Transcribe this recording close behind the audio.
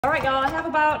All right, y'all, I have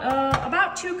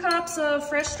about 2 cups of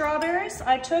fresh strawberries.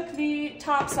 I took the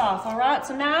tops off, all right?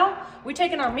 So now we're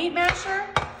taking our meat masher.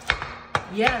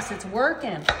 Yes, it's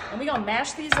working. And we're gonna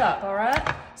mash these up, all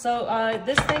right? So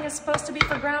this thing is supposed to be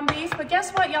for ground beef, but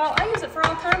guess what, y'all? I use it for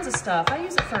all kinds of stuff. I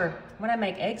use it for when I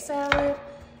make egg salad,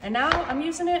 and now I'm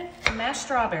using it to mash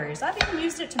strawberries. I've even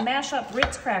used it to mash up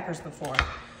Ritz crackers before.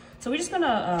 So we're just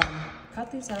gonna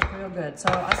cut these up real good. So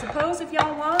I suppose if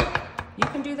y'all want, you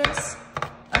can do this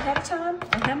ahead of time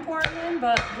and then pour it in,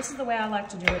 but this is the way I like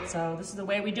to do it, so this is the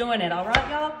way we doing it, all right,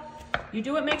 y'all? You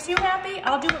do what makes you happy,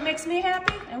 I'll do what makes me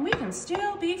happy, and we can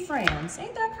still be friends.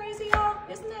 Ain't that crazy, y'all?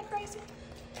 Isn't that crazy?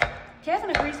 Kevin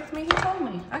agrees with me, he told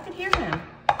me. I could hear him.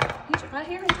 I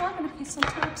hear him talking to me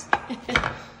sometimes.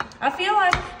 I feel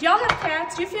like, do y'all have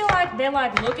cats? Do you feel like they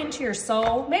like look into your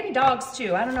soul? Maybe dogs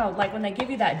too, I don't know, like when they give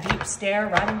you that deep stare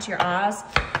right into your eyes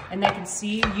and they can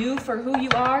see you for who you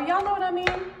are. Y'all know what I mean?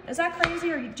 Is that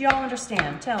crazy or do y'all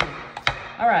understand? Tell me.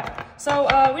 All right, so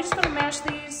we're just gonna mash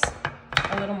these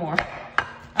a little more.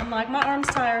 I'm like, my arm's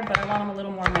tired, but I want them a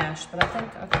little more mashed, but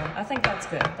I think that's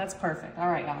good. That's perfect. All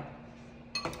right, y'all.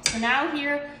 So now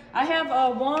here, I have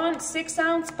one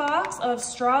 6-ounce box of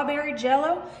strawberry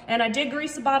jello, and I did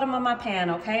grease the bottom of my pan,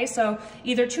 okay? So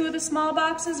either 2 of the small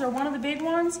boxes or 1 of the big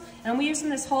ones, and we're using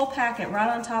this whole packet right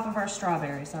on top of our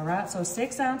strawberries, all right? So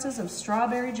 6 ounces of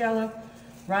strawberry jello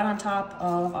right on top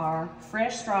of our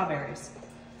fresh strawberries.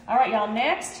 All right, y'all,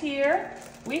 next here,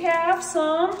 we have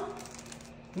some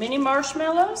mini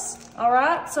marshmallows, all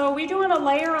right? So we're doing a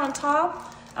layer on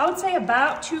top. I would say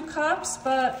about 2 cups,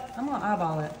 but I'm gonna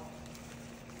eyeball it.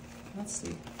 Let's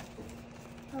see.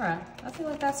 All right, I feel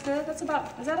like that's good. Is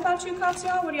that about 2 cups,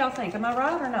 y'all? What do y'all think? Am I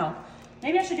right or no?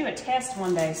 Maybe I should do a test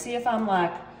one day, see if I'm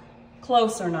like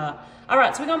close or not. All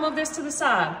right, so we're gonna move this to the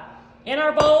side. In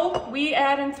our bowl, we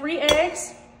add in 3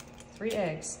 eggs. 3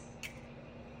 eggs.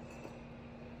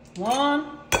 1,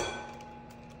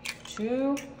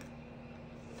 2,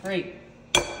 3.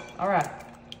 All right,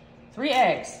 3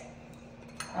 eggs.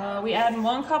 We add in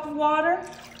 1 cup of water,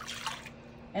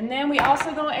 and then we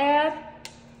also gonna add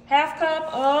 ½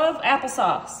 cup of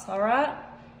applesauce, all right?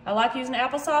 I like using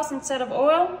applesauce instead of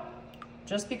oil,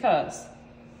 just because.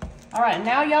 All right,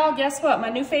 now y'all, guess what? My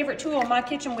new favorite tool, my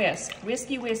kitchen whisk,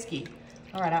 whiskey.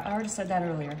 All right, I already said that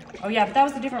earlier. Oh yeah, but that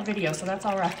was a different video, so that's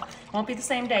all right. Won't be the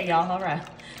same day, y'all, all right.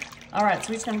 All right, so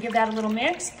we're just gonna give that a little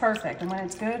mix, perfect, and when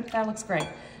it's good, that looks great.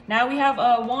 Now we have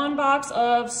 1 box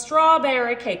of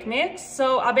strawberry cake mix.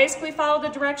 So I basically followed the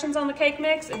directions on the cake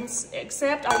mix,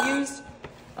 except I used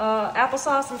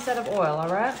applesauce instead of oil, all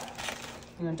right?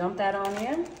 I'm gonna dump that on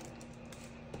in.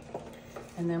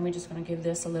 And then we're just gonna give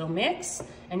this a little mix.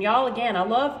 And y'all, again, I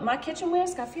love my kitchen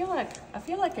whisk. I feel like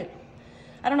it,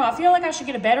 I don't know, I feel like I should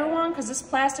get a better one because this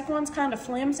plastic one's kind of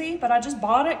flimsy, but I just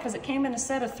bought it because it came in a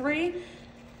set of 3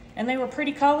 and they were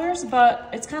pretty colors, but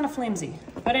it's kind of flimsy.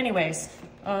 But anyways,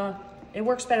 it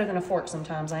works better than a fork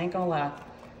sometimes, I ain't gonna lie.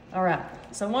 All right,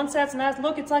 so once that's nice,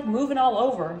 look, it's like moving all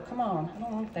over. Come on, I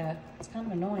don't want that. It's kind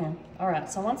of annoying. All right,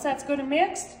 so once that's good and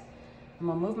mixed, I'm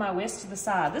gonna move my whisk to the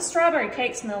side. This strawberry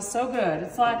cake smells so good.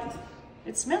 It's like,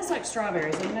 it smells like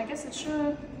strawberries. I mean, I guess it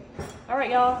should. All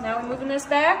right, y'all, now we're moving this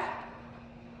back.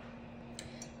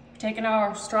 Taking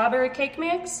our strawberry cake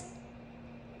mix,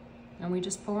 and we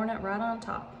just pouring it right on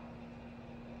top.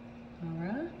 All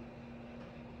right.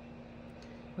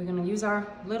 We're gonna use our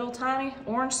little tiny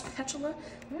orange spatula.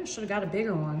 I should have got a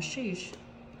bigger one, sheesh.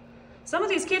 Some of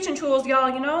these kitchen tools, y'all,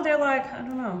 you know, they're like, I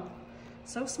don't know,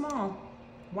 so small.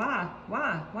 Why?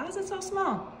 Why is it so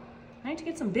small? I need to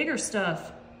get some bigger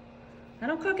stuff. I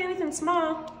don't cook anything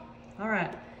small. All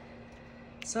right,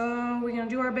 so we're gonna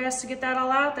do our best to get that all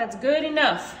out. That's good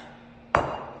enough. All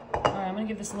right, I'm gonna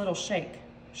give this a little shake.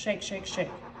 Shake.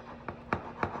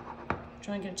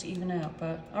 Trying to get it to even out,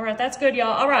 but all right, that's good, y'all.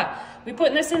 All right, we're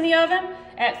putting this in the oven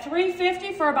at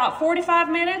 350 for about 45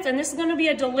 minutes, and this is gonna be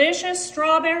a delicious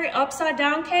strawberry upside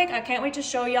down cake. I can't wait to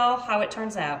show y'all how it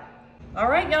turns out. All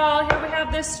right, y'all, here we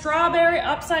have this strawberry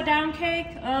upside down cake.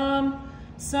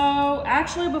 So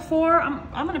actually before,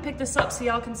 I'm gonna pick this up so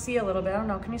y'all can see a little bit. I don't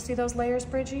know, can you see those layers,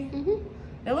 Bridgie?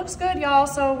 Mm-hmm. It looks good, y'all,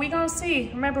 so we gonna see.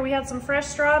 Remember, we had some fresh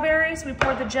strawberries, we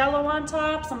poured the jello on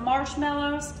top, some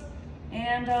marshmallows,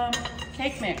 and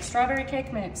cake mix, strawberry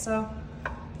cake mix. So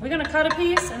we're gonna cut a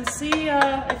piece and see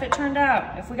if it turned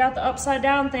out, if we got the upside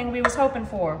down thing we was hoping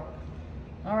for.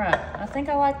 All right, I think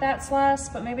I like that slice,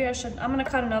 but maybe I should, I'm gonna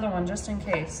cut another one just in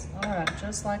case. All right,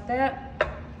 just like that.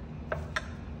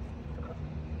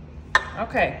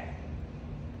 Okay,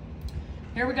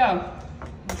 here we go.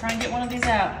 I'm trying to get one of these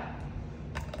out.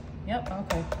 Yep,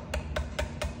 okay.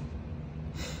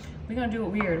 We're gonna do it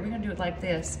weird. We're gonna do it like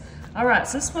this. All right,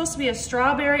 so this is supposed to be a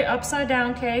strawberry upside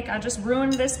down cake. I just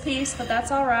ruined this piece, but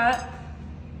that's all right.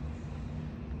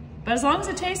 But as long as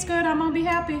it tastes good, I'm gonna be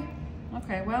happy.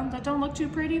 Okay, well, that don't look too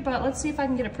pretty, but let's see if I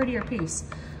can get a prettier piece.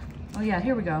 Oh yeah,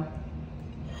 here we go.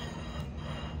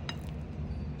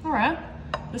 All right,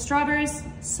 the strawberries,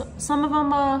 some of them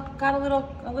got a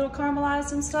little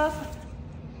caramelized and stuff.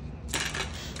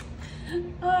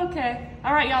 Okay,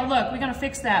 all right, y'all, look, we're gonna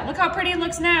fix that. Look how pretty it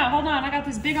looks now. Hold on, I got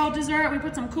this big old dessert. We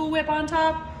put some Cool Whip on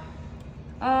top.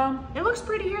 It looks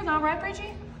pretty here though, right,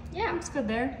 Bridgie? Yeah, looks good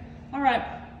there. All right,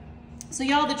 so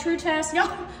y'all, the true test,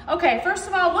 y'all, okay, first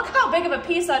of all, look how big of a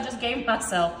piece I just gave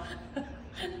myself.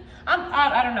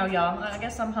 I don't know, y'all. I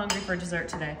guess I'm hungry for dessert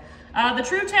today. The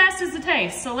true test is the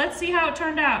taste, so let's see how it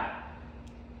turned out.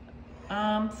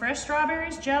 Fresh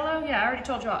strawberries, Jell-O. Yeah, I already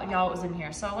told y'all it was in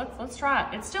here, so let's try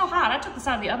it. It's still hot. I took this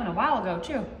out of the oven a while ago,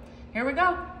 too. Here we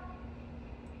go.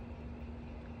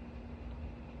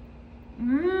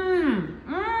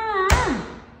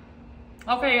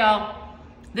 Okay, y'all.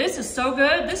 This is so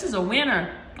good. This is a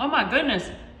winner. Oh, my goodness.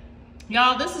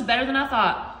 Y'all, this is better than I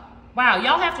thought. Wow,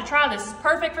 y'all have to try this. It's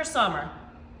perfect for summer.